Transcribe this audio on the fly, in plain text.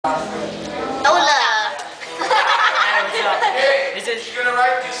Hola. This is. We're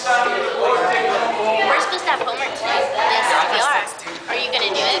supposed to have homework today. Yes, we are. Are you gonna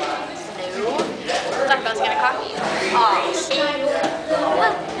do it? No. I thought I was gonna copy you.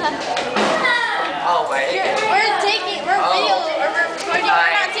 Oh wait. We're recording. We're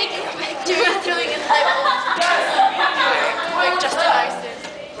not taking a picture. We're doing it like Justin Larson.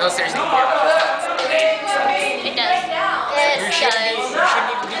 No, seriously. It does. You shouldn't even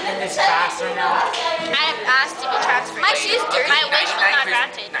be in this class right now. I asked to be transferred. My shoes dirty. My wish was not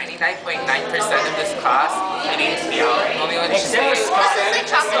granted. 99.9% of this class, it needs to be out. Only one should say This is like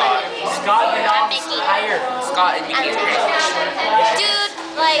chocolate. Scott and I'm Mickey. higher. Scott and Mickey's crazy. Dude,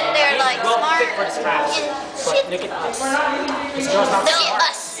 like they're like Well smart. fit for this class. But look at us. This girl's not Look smart. at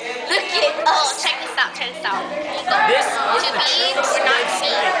us. Look at us. Oh, check this out. Check this out. This To be or not to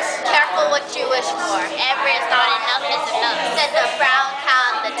be. Careful what you wish for. Ever is not enough is enough. Said the brown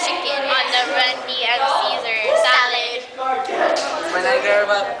cow and the chicken on the Randy and Caesar salad. When I grow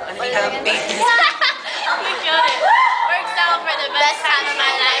up, I'm gonna have babies. You killed it. Works out for the best time of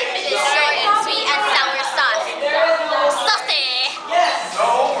my life. It is short and sweet and sour sauce. Saucy.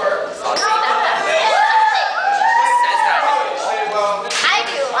 I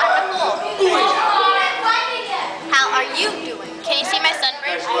do. I'm a fool. How are you doing? Can you see my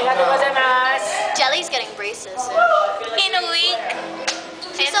sunburn? Jelly's getting braces in a week.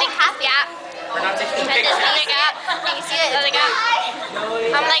 She's so happy. We're not taking Can pictures. you see it?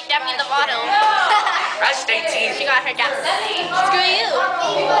 I'm like Demi the bottle. Rush 18. She got her gas. Screw you.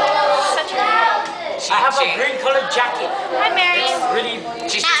 Such a I have a green colored jacket. Hi, Mary. Really.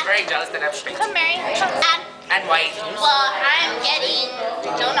 She's very jealous that I'm straight. Come, Mary. And white. Well, I'm getting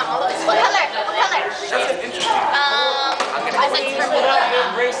Jonah all of us. What color? What color? I said purple.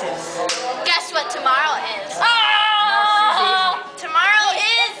 Braces. Guess what tomorrow is? Oh! Tomorrow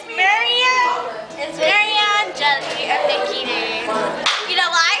is Marianne. It's Marianne, Jelly, and Mickey Day. You know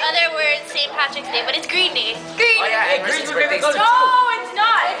why? Other words, St. Patrick's Day, but it's Green Day. Green. Oh yeah, and Green's birthday is No, tomorrow. it's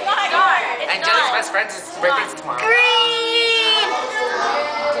not. It's not. It's And not. Jelly's best friend's birthday's tomorrow. Green.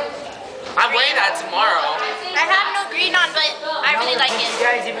 I'm wearing that tomorrow. I have no green on, but I really like it. You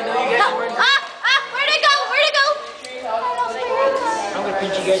guys, even though you guys are wearing. Where'd it go? Where'd it go? I'm gonna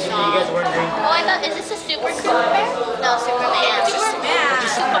pinch you guys even though you guys are wearing green. Oh, I thought, is this a super crew bear? No, Superman.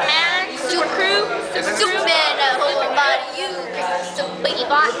 Superman. Super crew. Superman. Whole body. You. Boogie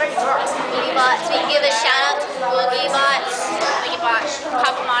Bot. Boogie Bots. We give a shout out to Boogie Bots. Boogie Bots.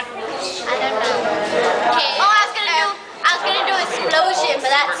 Pop-Pom. I don't know. Okay. Oh, I was gonna do explosion, but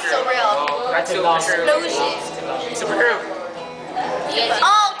that's so real. That's a long Explosion. Super crew.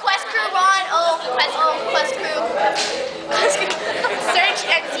 Oh, Quest Crew Ron. Oh, Quest Crew. Quest Crew. Search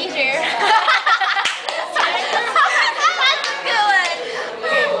and seizure. That's a good one.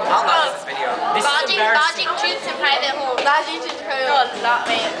 I'll love this video. This is embarrassing. Dodging troops in private homes. Dodging troops in private homes. No, not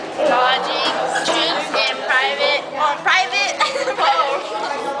me. Dodging troops in private. Private.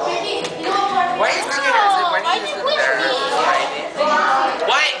 Why is this here? Why is this there?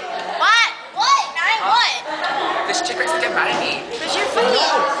 What? What? What? This chick likes to get mad at me. Where's your food?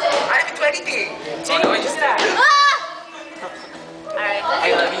 I didn't do anything. Oh no, I just did. Alright.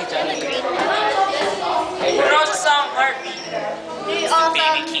 I love you, Jelly. Put on some heartbeat.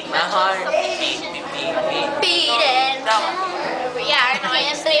 Baby, keep my heart. Beating. Yeah, I know.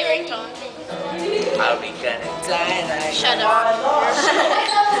 It's the ringtone. Are we gonna die like? Shut up.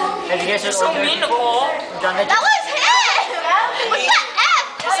 Have you guys so mean, Nicole? That was him! What's that F?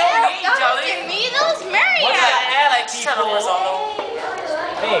 So mean, That Jelly. wasn't me, that was Marianne. What's that like people?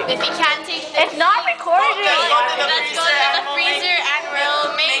 Hey. If you can't take the It's not recording. let's go to the freezer and we'll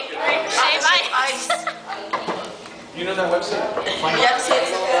make shave ice. You know that website? Yes, it's